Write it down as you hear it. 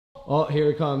Oh, here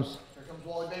it comes. Here comes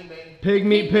Wally Bang Bang. Pig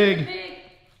meet pig.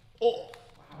 Oh.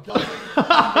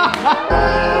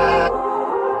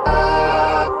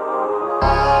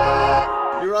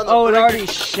 You're on the Oh, it brink. already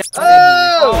shit.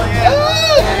 Oh,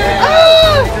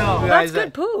 That's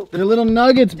good poop. They're little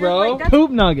nuggets, bro. Like, Poop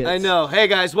nuggets. I know. Hey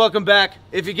guys, welcome back.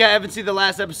 If you haven't seen the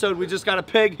last episode, we just got a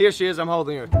pig. Here she is. I'm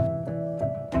holding her.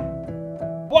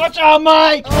 Watch out,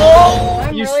 Mike! Oh!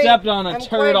 You stepped on a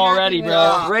turd already,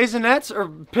 bro. Raisinets or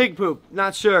pig poop?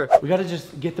 Not sure. We gotta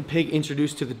just get the pig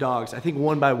introduced to the dogs. I think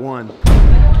one by one.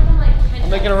 I'm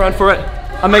making a run for it.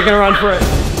 I'm making a run for it.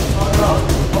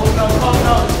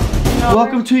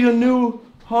 Welcome to your new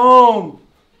home.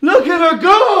 Look at her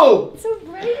go! So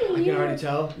pretty. I can already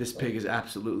tell this pig is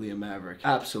absolutely a maverick.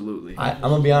 Absolutely. I'm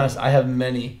gonna be honest, I have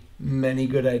many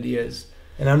good ideas,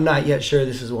 and I'm not yet sure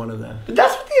this is one of them. But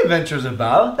that's what the adventure's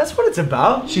about. That's what it's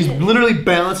about. She's literally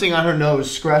balancing on her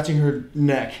nose, scratching her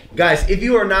neck. Guys, if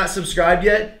you are not subscribed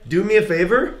yet, do me a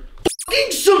favor.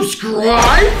 Fucking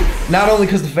subscribe! Not only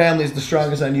because the family is the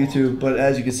strongest on YouTube, but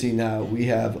as you can see now, we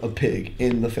have a pig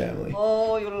in the family.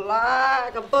 Oh, you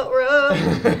like a butt rub.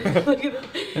 Look at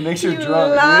It makes her you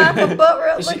drunk. like a butt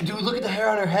rub. Dude, look at the hair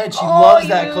on her head. She Oh, loves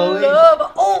that, you Chloe.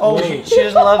 love- Oh, she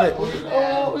doesn't love it.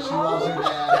 Oh, she loves her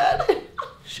dad.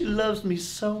 She loves me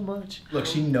so much. Look,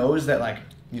 she knows that, like,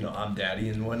 you know, I'm daddy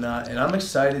and whatnot, and I'm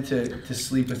excited to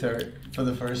sleep with her for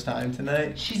the first time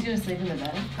tonight. She's gonna sleep in the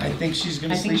bed. I think she's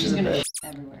gonna I sleep think she's in the gonna bed.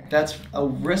 everywhere. That's a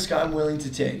risk I'm willing to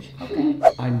take. Okay.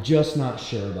 I'm just not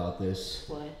sure about this.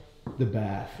 What? The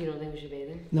bath. You don't think we should bathe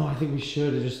her? No, I think we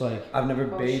should. It's just like, I've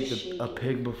never Oh, bathed she's a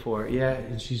pig before. Yeah.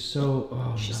 and she's so,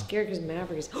 oh She's no. scared because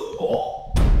Maverick is.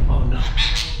 Oh no.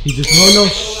 He just, oh no.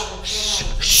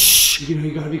 Shh.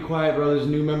 You gotta be quiet, bro. There's a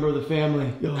new member of the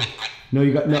family. Yo. No,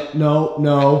 you got, no.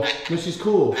 No, she's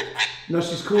cool. No,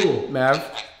 she's cool. Mav,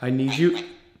 I need you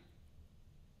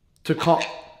to calm.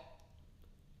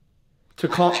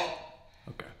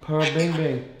 Okay. Pearl Bing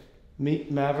Bing.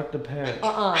 Meet Maverick the parrot.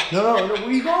 Uh-uh. No, where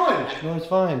are you going? No, it's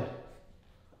fine.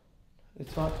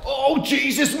 It's fine. Oh,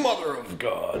 Jesus, mother of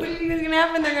God. What are you guys gonna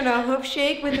happen? They're gonna hoof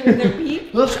shake with their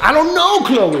beak? Look, I don't know,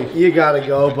 Chloe. You gotta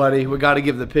go, buddy. We gotta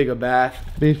give the pig a bath.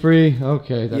 Be free.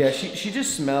 Okay. That's... Yeah, she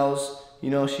just smells. You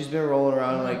know, she's been rolling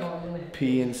around like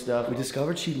pee and stuff. We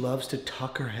discovered she loves to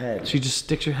tuck her head. She just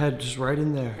sticks her head just right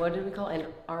in there. What did we call an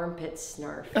armpit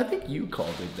snarf? I think you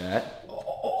called it that.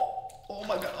 Oh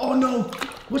my god. Oh no.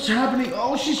 What's happening?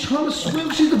 Oh, she's trying to swim.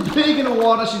 She's a pig in the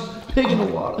water. She's a pig in the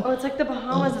water. Oh, it's like the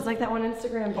Bahamas. It's like that one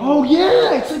Instagram page. Oh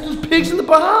yeah, it's like those pigs in the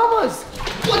Bahamas.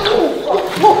 What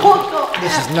the?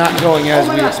 This is not going as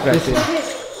we expected. Okay.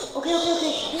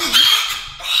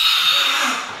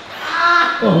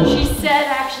 She said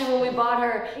actually when we bought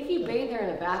her, if you bathe her in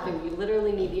a bathroom, you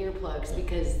literally need earplugs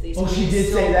because they Oh, she squeeze did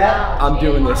so say that? loud. I'm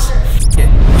doing this.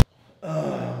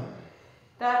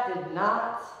 That did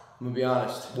not. I'm gonna be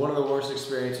honest, one of the worst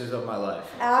experiences of my life.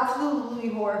 Absolutely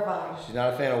horrifying. She's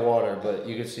not a fan of water, but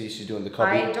you can see she's doing the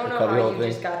cubby, I don't know how you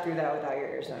just got through that without your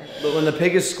ears on. But when the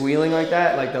pig is squealing like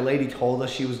that, like the lady told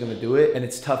us she was gonna do it, and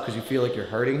it's tough because you feel like you're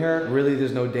hurting her. Really,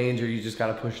 there's no danger. You just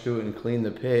gotta push through it and clean the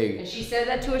pig. And she said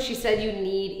that to us. She said you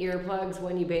need earplugs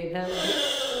when you bathe them.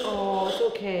 Oh, it's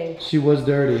okay. She was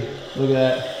dirty. Look at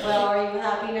that. Well, are you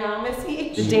happy now, Missy?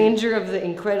 The danger of the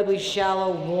incredibly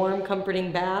shallow, warm,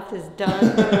 comforting bath is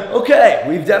done. Okay,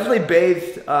 we've definitely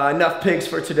bathed enough pigs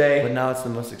for today, but now it's the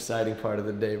most exciting part of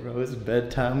the day, bro. It's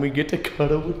bedtime. We get to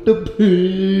cuddle with the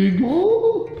pig.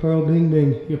 Ooh, Pearl Bing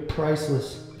Bing, you're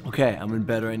priceless. Okay, I'm in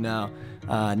bed right now.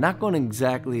 Not going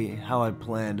exactly how I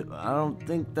planned. I don't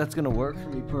think that's gonna work for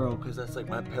me, Pearl, because that's like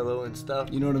my pillow and stuff.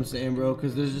 You know what I'm saying, bro?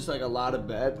 Because there's just like a lot of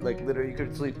bed. Like literally, you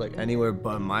could sleep like anywhere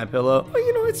but my pillow. But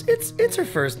you know, it's her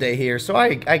first day here, so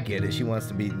I get it. She wants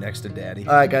to be next to daddy.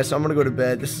 All right, guys, so I'm gonna go to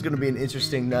bed. This is gonna be an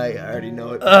interesting night. I already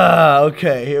know it.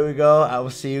 Okay, here we go. I will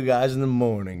see you guys in the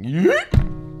morning.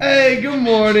 Hey, good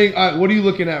morning. All right, what are you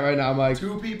looking at right now, Mike?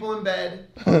 Two people in bed.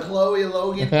 Chloe,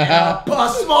 Logan, and A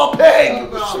small pig!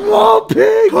 Small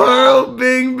pig! Pearl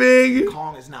Bing Bing!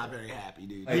 Kong is not very happy,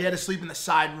 dude. He had to sleep in the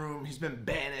side room. He's been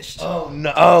banished. Oh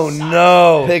no! Oh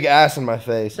no! Pig ass in my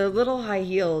face. Their little high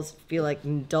heels feel like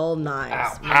dull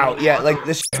knives. Ow! Yeah, like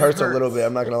this hurts a little bit.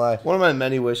 I'm not gonna lie. One of my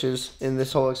many wishes in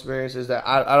this whole experience is that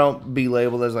I don't be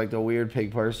labeled as like the weird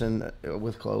pig person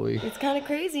with Chloe. It's kind of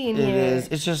crazy in It here. is.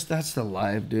 It's just that's the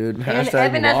life, dude. And Hashtag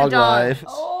Evan has a vlog dog. life.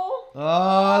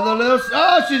 Oh, the little,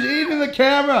 oh, she's eating the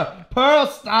camera. Pearl,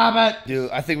 stop it.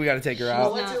 Dude, I think we gotta take her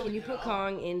out. Can you put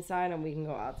Kong inside and we can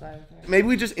go outside with her? Maybe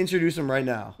we just introduce him right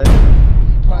now.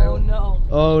 Oh no.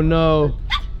 Oh no.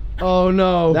 Oh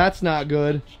no, that's not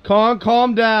good. Kong,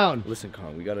 calm down. Listen,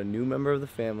 Kong, we got a new member of the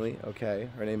family, okay?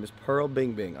 Her name is Pearl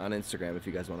Bing Bing on Instagram if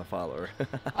you guys want to follow her.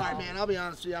 All right, man, I'll be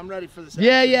honest with you. I'm ready for this.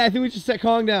 Yeah, I think we should set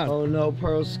Kong down. Oh no,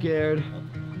 Pearl's scared.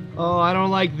 Oh, I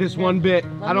don't like this one bit.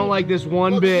 I don't like this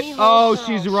one bit. Oh,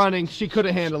 she's running. She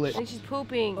couldn't handle it. And she's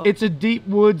pooping. It's a deep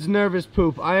woods nervous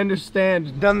poop. I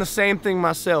understand. Done the same thing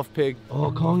myself, pig. Oh,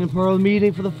 Kong and Pearl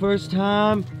meeting for the first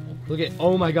time. Look at,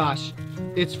 oh my gosh.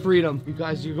 It's freedom. You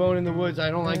guys, you're going in the woods. I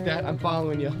don't like that. I'm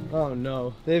following you. Oh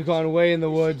no. They've gone way in the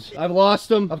woods. I've lost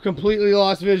them. I've completely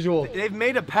lost visual. They've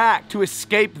made a pact to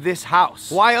escape this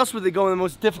house. Why else would they go in the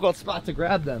most difficult spot to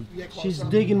grab them? She's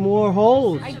digging more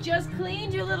holes. I just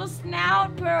cleaned your little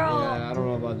snout, Pearl. Yeah, I don't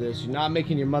know about this. You're not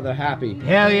making your mother happy.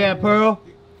 Hell yeah, Pearl.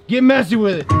 Get messy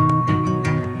with it.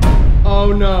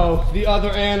 Oh no, the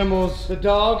other animals. The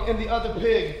dog and the other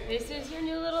pig. This is your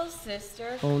new little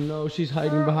sister. Oh no, she's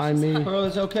hiding behind me. Pearl,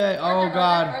 it's okay. Oh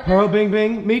god. Pearl Bing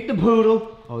Bing, meet the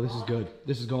poodle. Oh, this is good.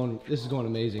 This is going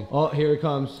amazing. Oh, here it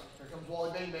comes. Here comes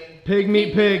Wally Bing Bing. Pig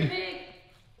meet pig.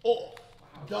 Oh.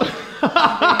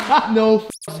 No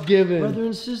f***s given. Brother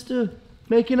and sister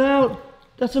making out.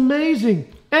 That's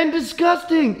amazing. And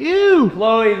disgusting. Ew.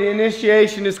 Chloe, the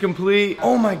initiation is complete.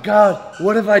 Oh my god,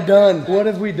 what have I done? What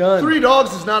have we done? 3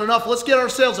 dogs is not enough. Let's get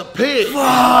ourselves a pig.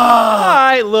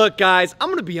 Alright, look guys, I'm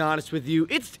gonna be honest with you.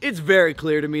 It's very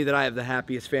clear to me that I have the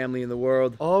happiest family in the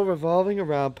world. All revolving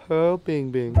around Pearl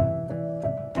Bing Bing.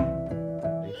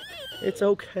 It's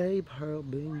okay, Pearl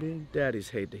Bing Bing.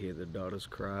 Daddies hate to hear their daughters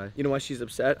cry. You know why she's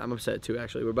upset? I'm upset too,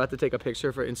 actually. We're about to take a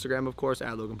picture for Instagram, of course,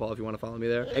 at Logan Paul if you want to follow me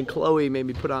there. And Chloe made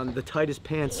me put on the tightest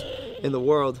pants in the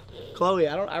world. Chloe,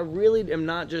 I really am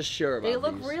not just sure about They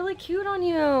look these. really cute on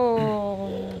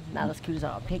you. Not as cute as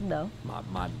our pig, though.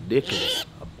 My dick is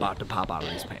about to pop out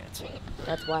of these pants.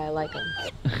 That's why I like them.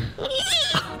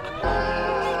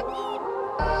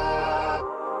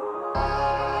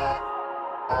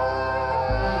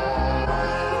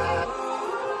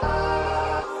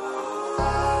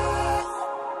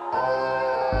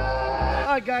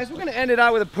 Alright guys, we're gonna end it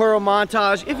out with a Pearl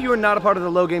montage. If you are not a part of the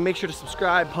Logang, make sure to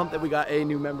subscribe. Pumped that we got a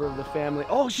new member of the family.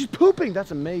 Oh, she's pooping.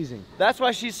 That's amazing. That's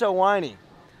why she's so whiny.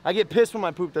 I get pissed when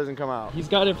my poop doesn't come out. He's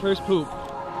got it first poop.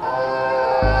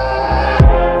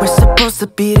 We're supposed to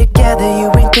be together,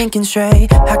 you ain't thinking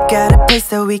straight. I got a place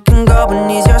that we can go and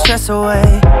ease your stress away.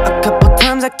 A couple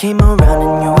times I came around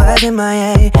and you was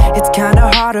MIA. It's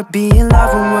kinda hard to be in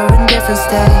love when we're in different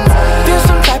states. Feel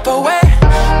some type of way,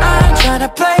 I ain't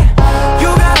tryna play. You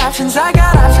got options, I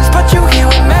got options, but you here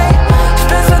with me.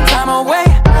 Spend some time away,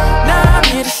 now I'm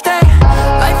here to stay.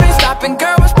 Life ain't stopping,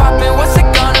 girl, what's poppin', what's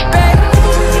it gonna be?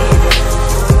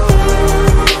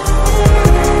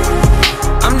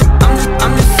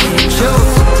 I'm just seeing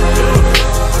truth.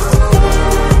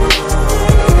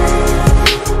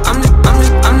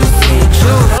 I'm just seeing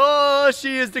truth. Oh,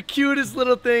 she is the cutest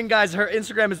little thing, guys. Her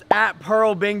Instagram is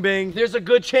 @PearlBingBing. There's a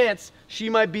good chance she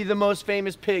might be the most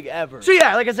famous pig ever. So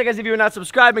yeah, like I said, guys, if you are not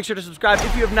subscribed, make sure to subscribe.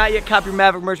 If you have not yet copied your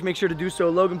Maverick merch, make sure to do so.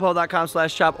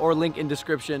 LoganPaul.com/shop or link in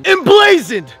description.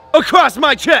 Emblazoned across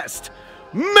my chest,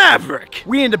 Maverick.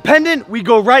 We independent, we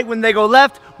go right when they go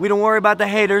left. We don't worry about the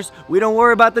haters. We don't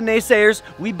worry about the naysayers.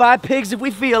 We buy pigs if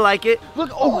we feel like it.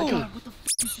 Look, oh my God, what the f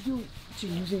is she doing?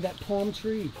 She's using that palm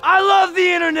tree. I love the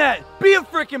internet. Be a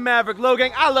freaking Maverick,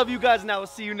 Logang. I love you guys and I will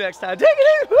see you next time. Take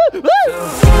it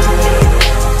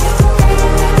easy.